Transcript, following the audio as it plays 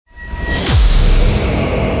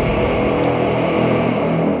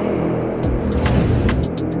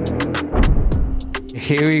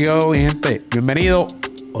Here we go, mi gente. Bienvenido.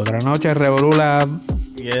 Otra noche de Revolú Lab.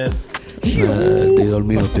 Yes. Estoy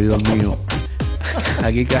dormido.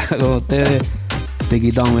 Aquí con ustedes.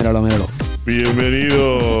 Tiquitón, míralo.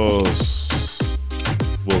 Bienvenidos.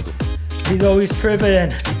 Welcome. He's always tripping.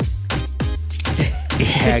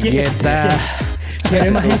 Y aquí está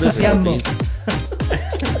Tiene más entusiasmo.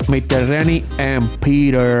 Mr. Rennie and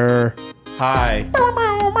Peter. Hi.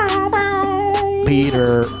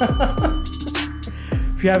 Peter.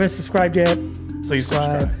 If you haven't subscribed yet, Please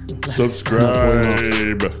subscribe.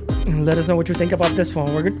 Subscribe. Let us know what you think about this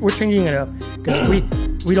one. We're changing it up because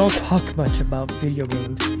we don't talk much about video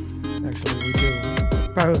games. Actually, we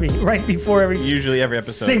do probably right before Usually every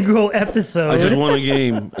episode. single episode. I just won a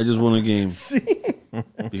game.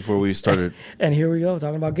 Before we started. And here we go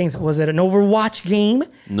talking about games. Was it an Overwatch game?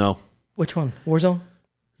 No. Which one? Warzone?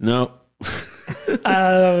 No.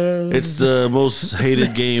 It's the most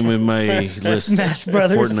hated game in my list. Smash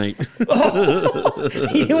Brothers. Fortnite.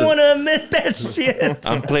 You don't want to admit that shit.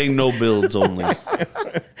 I'm playing no builds only.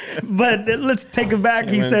 But let's take it back.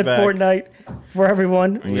 He went said back. Fortnite for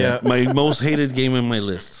everyone. Yeah. My most hated game in my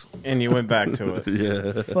list. And you went back to it.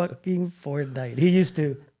 Yeah. Fucking Fortnite. He used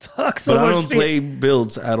to talk so But much I don't shit. play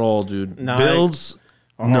builds at all, dude. No, Builds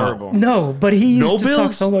Horrible. No, but he used No to talk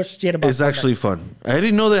builds so much shit about It's Fortnite. actually fun. I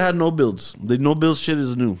didn't know they had no builds. The no build shit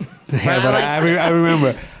is new. Yeah, but I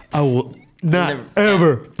remember. I will not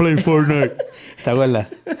ever play Fortnite. ¿Te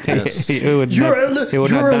acuerdas? Yes. He would You're not a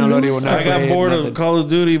download. He would not I got play bored nothing. of Call of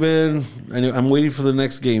Duty, man. I'm waiting for the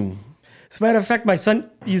next game. As a matter of fact, my son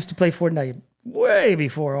used to play Fortnite way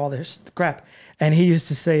before all this crap. And he used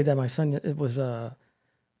to say that my son,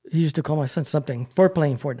 he used to call my son something for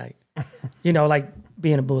playing Fortnite. You know, like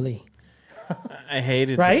being a bully. I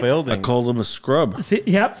hated Right? the building. I called him a scrub. See,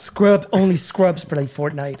 yep, scrubs, only scrubs play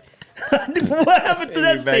Fortnite. What happened to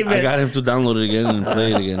that You're back. statement? I got him to download it again and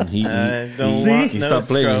play it again. I don't See? want he no stopped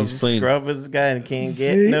playing. Scrubs. He's playing. Scrub was the guy that can't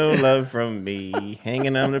get See? no love from me.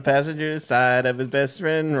 Hanging on the passenger side of his best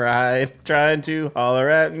friend ride, trying to holler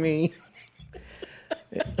at me.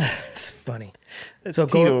 It's funny. That's So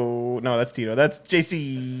go- Tito. No, that's Tito. That's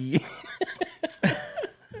JC.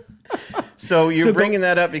 So you're So go- bringing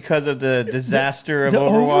that up because of the disaster of The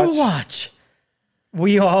Overwatch?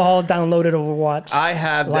 We all downloaded Overwatch. I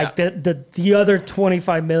have like the other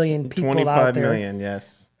 25 million people out 25 there million,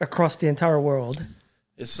 yes. across the entire world.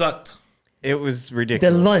 It sucked. It was The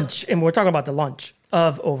ridiculous. launch, and we're talking about the launch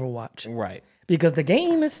of Overwatch Right. because the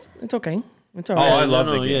game it's okay. It's all Oh, right. I love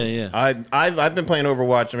no, the game. yeah. I've been playing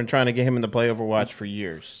Overwatch. I've been trying to get him to play Overwatch for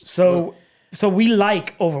years. So we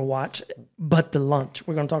like Overwatch, but the launch.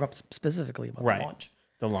 We're going to talk specifically about Right. the launch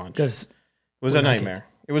The launch. It because was a nightmare.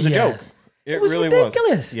 It was a Yeah. joke. It was really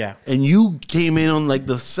ridiculous. was. Yeah. And you came in on like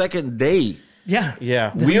the second day. yeah,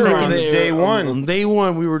 Yeah. The We were second- on day one. On day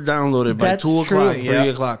one, we were downloaded by That's 2 o'clock, true. 3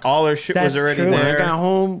 o'clock. All our shit was That's already true. When I there. got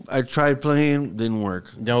home, I tried playing, didn't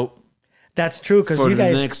work. Nope. that's true because For you the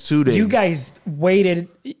guys next 2 days. you guys waited.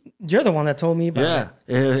 You're the one that told me about Yeah,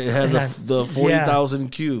 it. it had the 40,000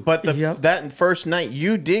 queue. But Yep. that first night,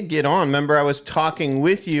 you did get on. Remember, I was talking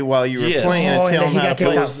with you while you were Yes. playing Oh, and and telling then him he how to got kicked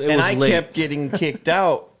play. out. It And was I late. kept getting kicked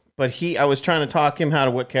out. But I was trying to talk him how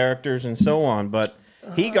to what characters and so on. But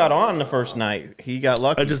he got on the first night. He got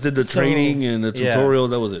lucky. I just did the training and the Yeah. tutorial.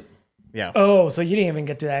 That was it. Yeah. Oh, so you didn't even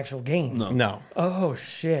get to the actual game? No. No. Oh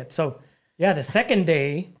shit! So yeah, the second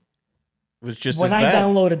day It was just when as I bad.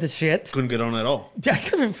 downloaded the shit, Couldn't get on at all. I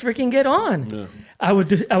couldn't freaking get on. Yeah. I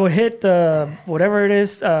would hit the whatever it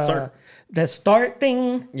is, Start. the start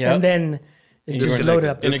thing, Yep. and then it just Disconnected. loaded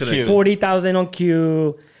up. In a queue. 40,000 on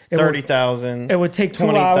queue. It would, 30,000. it would take 2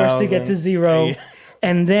 hours to get to 0, Yeah.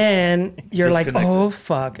 and then you're like, Disconnected. oh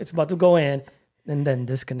fuck, it's about to go in, and then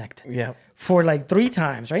disconnect Yeah. for like 3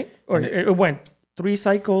 times, right? Or it went 3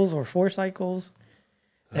 cycles or 4 cycles.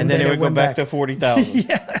 And then it would go went back to 40,000.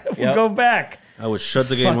 Yeah, it would Yep. go back. I would shut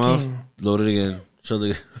the game off, Fucking- load it again, shut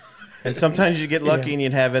the. And sometimes you get lucky Yeah. and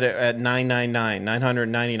you'd have it at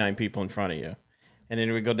 999 people in front of you. And then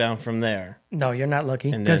it would go down from there. No, you're not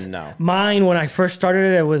lucky. And then 'Cause no. Mine, when I first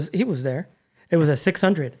started it, he was there. It was at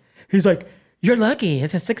 600. He's like, "You're lucky.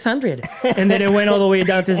 It's at 600." And then it went all the way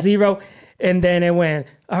down to 0, and then it went,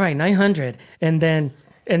 "All right, 900." And then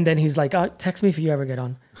he's like, "Text me if you ever get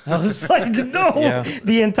on." I was like, "No." Yeah.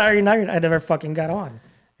 The entire night, I never fucking got on.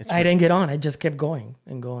 I didn't get on. I just kept going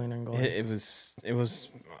and going and going. It was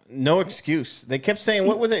no excuse. They kept saying,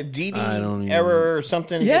 what was it? DD I don't even- error or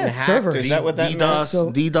something? Yeah, getting hacked? servers. Is that what that means? DDoS,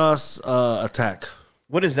 So- DDoS attack.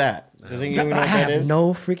 What is that? Does it even know I what that have is?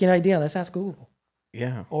 no freaking idea. Let's ask Google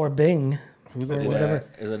Yeah. or Bing. Who the, Or whatever.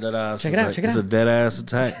 It's a dead ass. Check it out, attack. check it It's out. a dead ass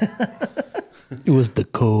attack. It was the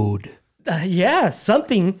code. Yeah,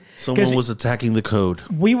 something. Someone 'Cause was attacking the code.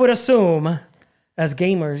 we would assume, as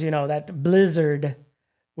gamers, that Blizzard,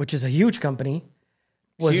 which is a huge company,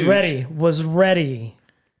 was Huge. ready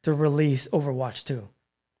to release Overwatch 2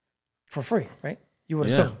 for free, right? You would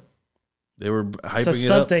Yeah. assume. They were So hyping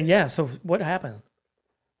it up. something, yeah. So what happened?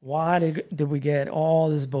 Why did we get all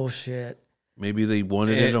this bullshit? Maybe they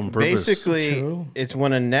wanted it on purpose. Basically, True. it's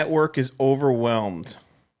when a network is overwhelmed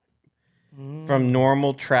from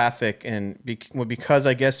normal traffic, and because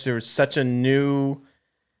I guess there was such a new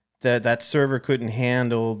that server couldn't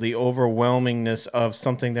handle the overwhelmingness of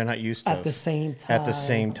something they're not used to At the same time. At the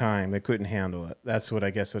same time, it couldn't handle it. That's what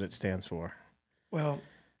what it stands for. Well,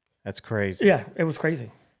 That's crazy. yeah, it was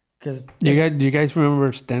crazy. Because Do you guys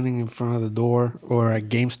remember standing in front of the door or at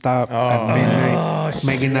GameStop at midnight,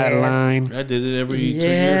 making that shit. line? I did it every 2 years.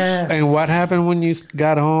 Yes. And what happened when you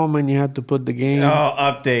got home and you had to put the game? Oh,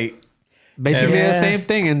 update. Basically Yes. the same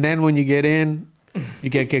thing. And then when you get in,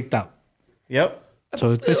 you get kicked out. Yep.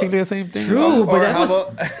 So it's basically the same thing. True, but Or that how was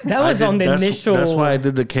about- that was on the initial. That's why I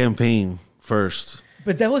did the campaign first.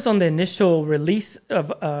 But that was on the initial release of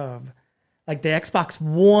like the Xbox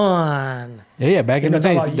One. Yeah, back in You're the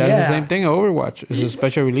days. talking That's about- the yeah. same thing. Overwatch. It's a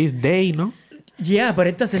special release day, no? Yeah, but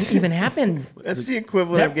it doesn't even happen. That's the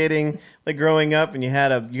equivalent of getting like growing up and you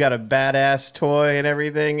got a badass toy and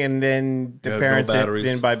everything, and then the Yeah, no parents batteries.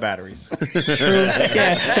 didn't buy batteries,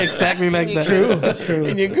 Yeah, exactly like that. True.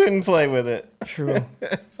 and you couldn't play with it. True.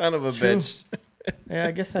 Son of a bitch, Yeah,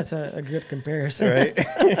 I guess that's a good comparison.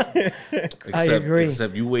 right? I agree.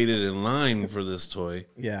 Except you waited in line for this toy.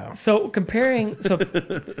 Yeah. So comparing,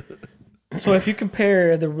 so if you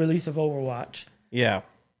compare the release of Overwatch, Yeah.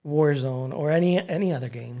 Warzone, or any other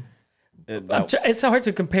game, That- it's hard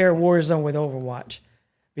to compare Warzone with Overwatch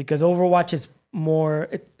because Overwatch is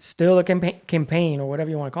it's still a campaign or whatever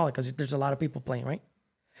you want to call it because there's a lot of people playing, right?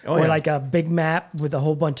 oh, Or yeah. like a big map with a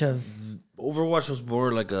whole bunch of. Overwatch was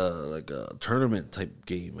more like a tournament type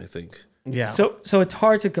game, I think. yeah. So it's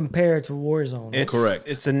hard to compare to Warzone It's, Correct.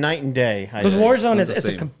 It's a night and day. because Warzone not is the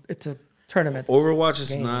same. it's a tournament. Overwatch is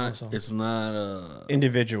Game not. also. It's not a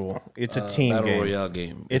individual. It's a team battle game. royale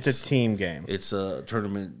game. It's a team game. It's a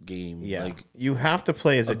tournament game. Yeah. Like you have to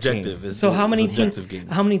play as a objective. team. It's So how it's many objective teams? game?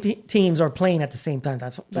 How many teams are playing at the same time?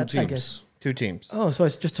 That's I guess. Teams. 2 teams. Oh, so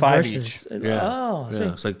it's just a 5 versus. Yeah. Oh, I see.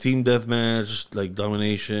 Yeah, it's like team deathmatch, like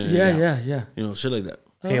domination. Yeah. You know, shit like that.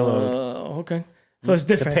 Payload. Oh, okay. So it's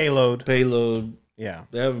The different. payload. Payload. Yeah.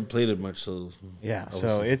 They haven't played it much, so Yeah. I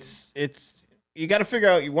So was- it's you got to figure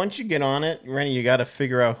out once you get on it, Rennie. You got to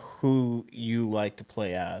figure out who you like to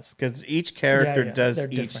play as because each character Yeah, does they're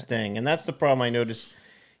each different. thing, and that's the problem I noticed.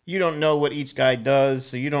 You don't know what each guy does,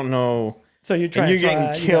 so you don't know. So you're And trying. you're to try,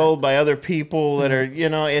 getting you killed by other people that are,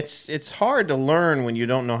 it's hard to learn when you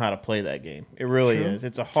don't know how to play that game. It really True. is.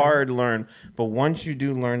 It's a hard learn, but once you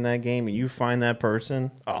do learn that game and you find that person,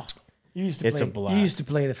 You used to It's play, a blast. You used to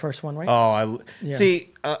play the first one, right? I see.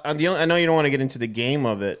 I know you don't want to get into the game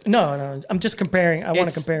of it. No. I'm just comparing. I want to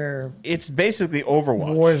It's- compare It's basically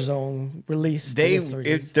Overwatch. Warzone release. to this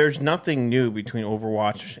release. There's nothing new between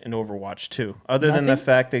Overwatch and Overwatch 2, other than the Nothing?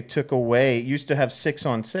 fact they took away. It used to have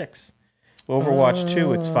 6-on-6. Overwatch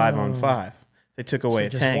 2, it's 5-on-5. They took away So a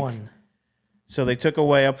just tank, one. so they took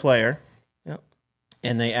away a player, Yep.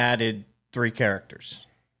 and they added 3 characters.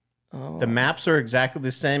 Oh. The maps are exactly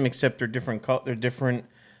the same, except they're different. They're different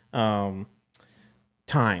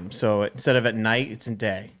time. So instead of at night, it's in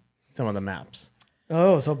day. Some of the maps.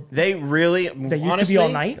 Oh, so They really, used to be honestly, all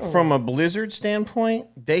night, or- from a Blizzard standpoint,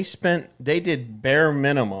 they did bare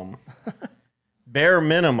minimum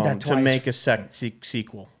That's to why make a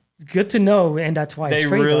sequel. good to know, and that's why They it's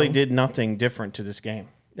free, really though. did nothing different to this game.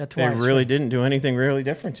 That's They why it's really free. didn't do anything really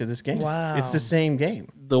different to this game. Wow. It's the same game.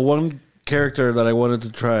 the one character that I wanted to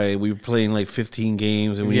try, we were playing like 15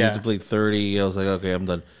 games and we Yeah. needed to play 30. I was like, okay, I'm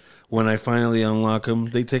done. When I finally unlock him,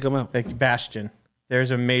 they take him out. Like Bastion,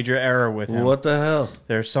 there's a major error with him. What the hell?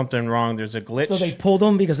 There's something wrong. There's a glitch. So they pulled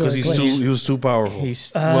him because of the Because glitch. he was too powerful.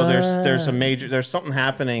 There's something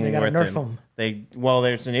happening They gotta with nerf him. him.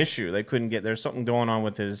 There's an issue. They couldn't get. There's something going on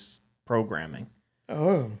with his programming.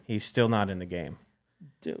 Oh, He's still not in the game.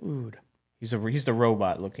 dude. He's the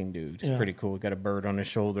robot looking dude. He's Yeah. pretty cool. Got a bird on his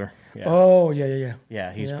shoulder. Yeah, Oh, yeah.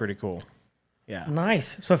 yeah, he's yeah. pretty cool. Yeah,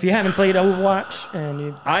 Nice. So if you haven't played Overwatch and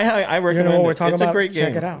you, I recommend what we're it. talking It's about? a great game.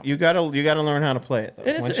 Check it out. You gotta learn how to play it. Though.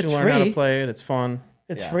 It's- Once it's you learn how to free. play it, it's fun.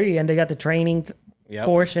 it's Yeah. free, and they got the training Yep.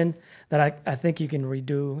 portion that I think you can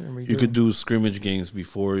redo and redo. You could do scrimmage games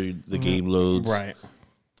before the game loads. Right.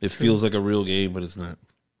 It feels like a real game, but it's not.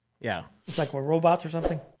 Yeah. It's like with robots or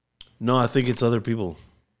something. No, I think it's other people.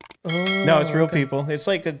 No, it's real people. It's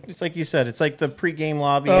like you said. It's like the pre-game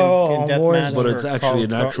lobby Oh, in deathmatch. Warzone. But it's actually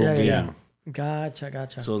an actual game. Yeah.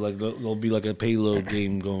 Gotcha. So like there'll be like a payload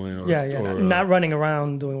game going. Or, or, not running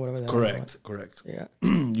around doing whatever. Correct. Yeah.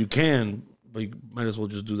 You can, but you might as well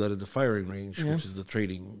just do that at the firing range, which is the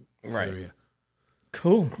trading area.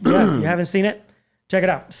 Cool. Yeah, you haven't seen it? Check it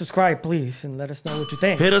out. Subscribe, please, and let us know what you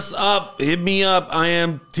think. Hit us up. Hit me up. I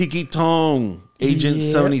am Tiki Tong, Agent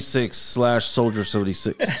 76 / Soldier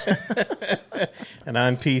 76. And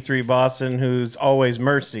I'm P3 Boston, who's always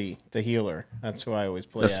Mercy, the healer. That's who I always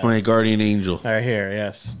play. That's my guardian angel. Right here,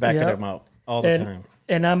 yes. Backing him out all the time.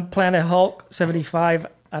 And I'm Planet Hulk 75.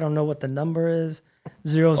 I don't know what the number is.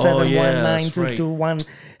 0719221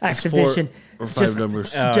 activation. 4 or 5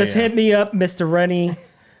 numbers. Just hit me up, Mr. Rennie,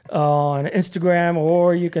 on Instagram,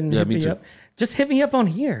 or you can hit me up. Just hit me up on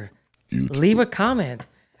here. YouTube. Leave a comment.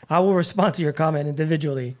 I will respond to your comment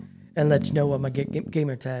individually and let you know what my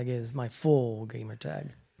gamer tag is, my full gamer tag.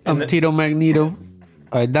 I'm Tito Magneto.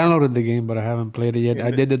 I downloaded the game, but I haven't played it yet.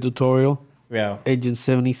 I did the tutorial. Yeah. Agent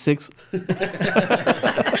 76.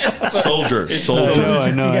 Soldier.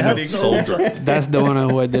 I know. Soldier. That's the one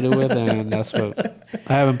who I did it with, and that's what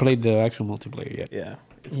I haven't played the actual multiplayer yet. Yeah.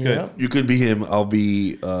 It's good. You could be him. I'll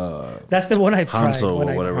be that's the one I tried. Hanzo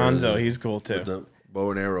or whatever. Hanzo, he's cool too. With the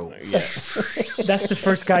bow and arrow. Yeah. That's the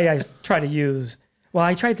first guy I tried to use. Well,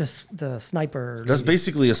 I tried the sniper. That's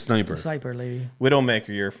basically a sniper. Sniper lady. Widowmaker,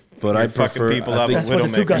 you're I fucking prefer, people I up think, with That's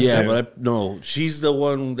what the two Widowmaker. guys Yeah, do. but no, she's the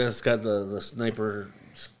one that's got the sniper.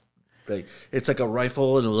 Like it's like a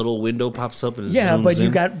rifle and a little window pops up and it zooms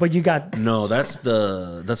but you got. No,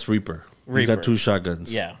 that's Reaper. He's got 2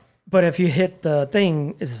 shotguns. Yeah. But if you hit the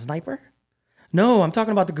thing, is it a sniper? No, I'm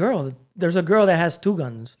talking about the girl. There's a girl that has 2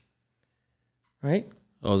 guns, right?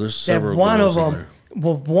 Oh, there's several. One of girls in them. there.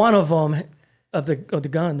 Well, one of them of the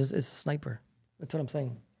guns is a sniper. That's what I'm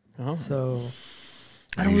saying. Oh. So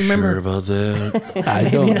I Are don't you remember. sure about that? I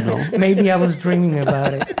don't know. Maybe I was dreaming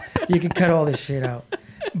about it. You can cut all this shit out.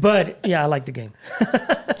 But yeah, I like the game.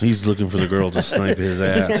 He's looking for the girl to snipe his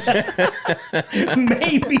ass.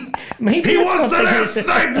 Maybe He wants that ass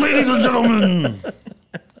snipe, ladies and gentlemen.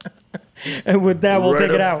 And with that, we'll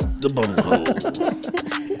take it out. The bunghole.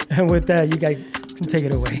 And with that, you guys can take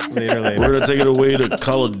it away. Later. We're gonna take it away to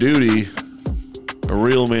Call of Duty, a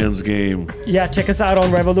real man's game. Yeah, check us out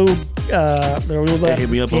on Revolut. Hit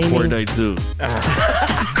me up on Fortnite too.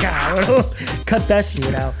 God, cut that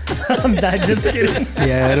shit out. I'm not just kidding.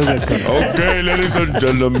 Yeah, it'll get cut. Okay, ladies and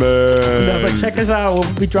gentlemen. No, but check us out.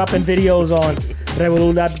 We'll be dropping videos on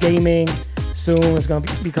Revolut Gaming soon. It's going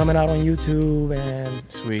to be coming out on YouTube and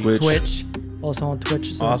Sweet. Twitch. Also on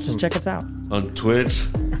Twitch. So Awesome. just check us out. On Twitch.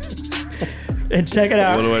 And check it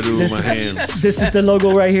out. What do I do with my hands? This is the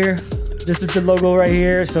logo right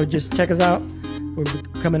here. So just check us out. We're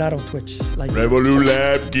coming out on Twitch. Like Revolut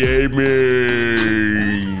Lab Gaming.